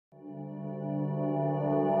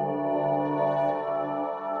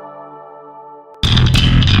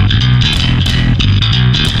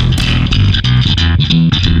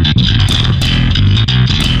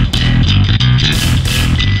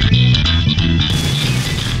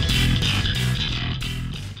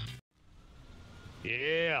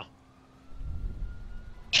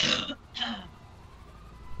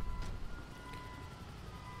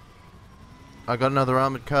I got another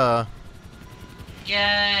armored car.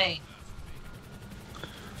 Yay!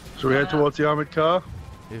 So we head towards the armored car?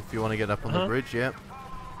 If you want to get up on the bridge, yep.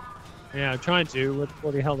 Yeah, I'm trying to.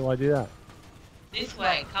 What the hell do I do that? This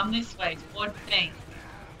way. Come this way. Toward me.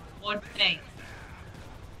 Toward me.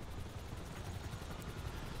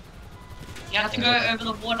 You have to go over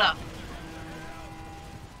the water.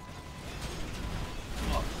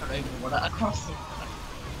 Oh, not over the water. Across the water.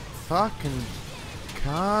 Fucking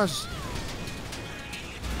cars.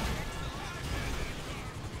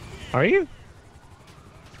 Are you?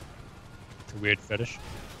 It's a weird fetish.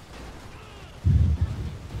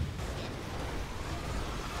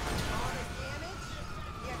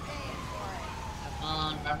 Come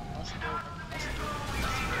on, run across the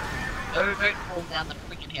water. Don't fall down the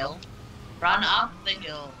freaking hill. Run up the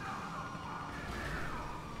hill.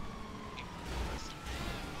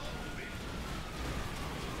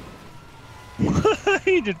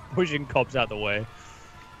 He just pushing cops out the way.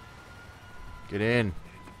 Get in.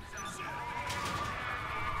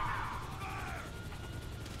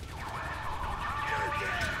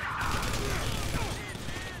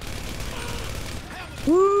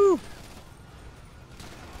 Woo!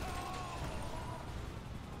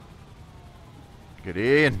 Get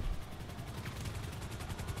in.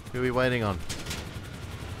 Who are we waiting on?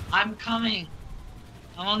 I'm coming.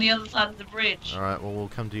 I'm on the other side of the bridge. Alright, well, we'll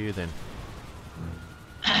come to you then.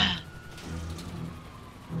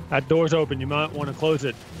 That door's open. You might want to close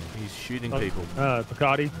it. He's shooting people.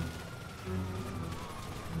 Bacardi.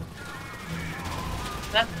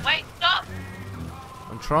 Wait, stop!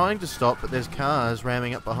 I'm trying to stop, but there's cars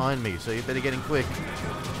ramming up behind me, so you better get in quick.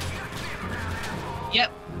 Yep.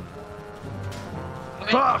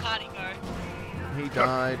 Where'd Fuck! Bacardi go? He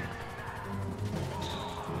died.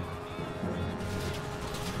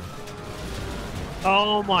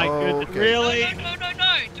 Oh my goodness! Okay. Really? No,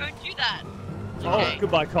 don't do that. Oh, Okay.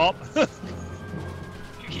 goodbye, cop.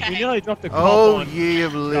 Okay. You nearly dropped the cop Oh, on. ye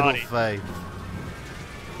of little Bacardi. faith.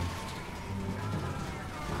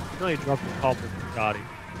 You nearly dropped the cop on Bacardi.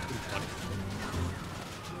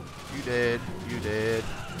 You dead. You dead.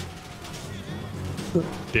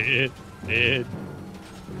 Dead. Dead.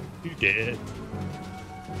 You dead.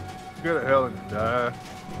 Go to hell and die.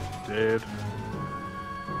 Dead.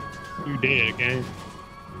 You dead again.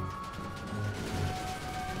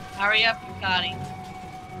 Hurry up, Bacardi.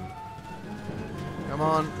 Come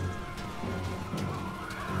on.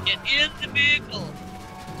 Get in the vehicle.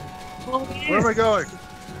 Where am I going?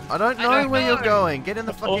 I don't know don't where you're know. going. Get in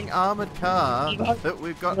the fucking armored car that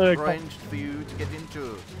we've got arranged for you to get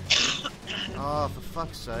into. Oh, for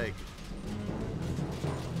fuck's sake.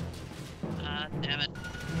 Ah, damn it.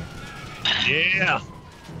 Yeah.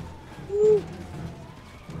 Woo.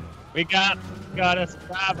 We got a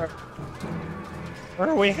survivor. Where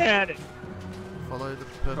are we headed? Follow the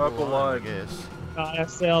purple line, I guess. Got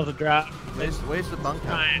ourselves a drive. Where's the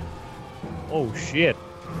bunker? Oh shit.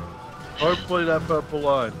 Hopefully that purple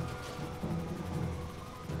line.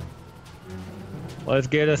 Let's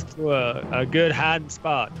get us to a good hiding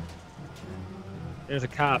spot. There's a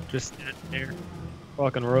cop just standing there.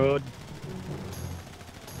 Fucking road.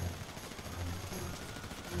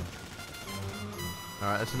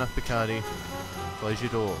 Alright, that's enough Bacardi. Close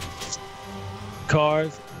your door.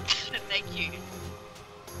 Cars. Thank you.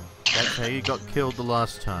 That's how you got killed the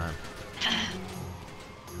last time.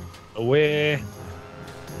 Away.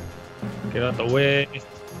 Get out the way.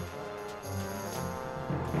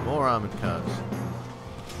 More armored cars.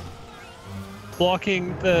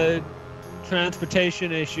 Blocking the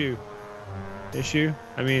transportation issue.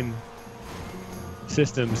 I mean,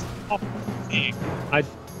 systems.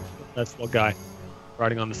 That's the guy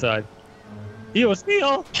riding on the side. You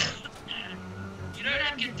steal. You don't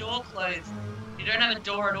have your door closed. You don't have a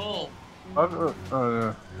door at all. Oh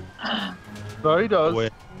yeah. No, he does. Away.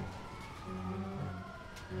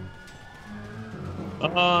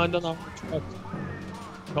 No.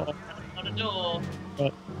 Oh, Not a door.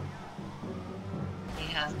 What? He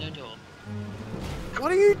has no door.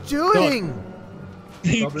 What are you doing?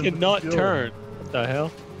 he Stop him cannot from the turn. What the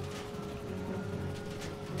hell?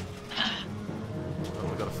 Oh,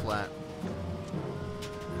 we got a flat.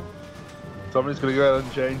 Somebody's gonna go out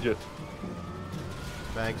and change it.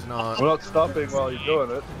 Bag's not. We're not stopping while you're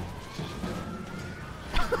doing it.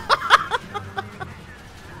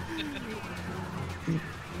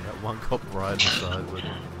 That one cop riding the side with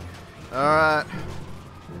it. Alright.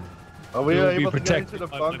 Are we You'll be able to get into protected the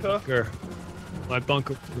by my bunker? bunker. My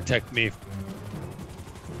bunker will protect me.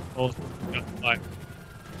 Oh, like,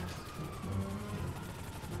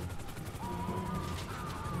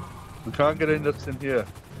 We can't get in that's in here.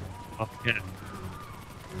 oh, yeah.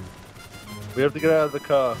 We have to get out of the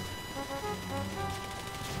car.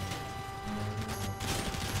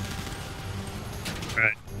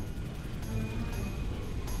 Right.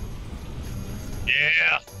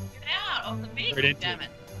 Yeah. Get out of the vehicle, Right into damn it.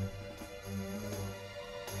 it.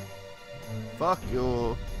 Fuck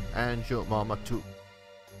you and your mama too.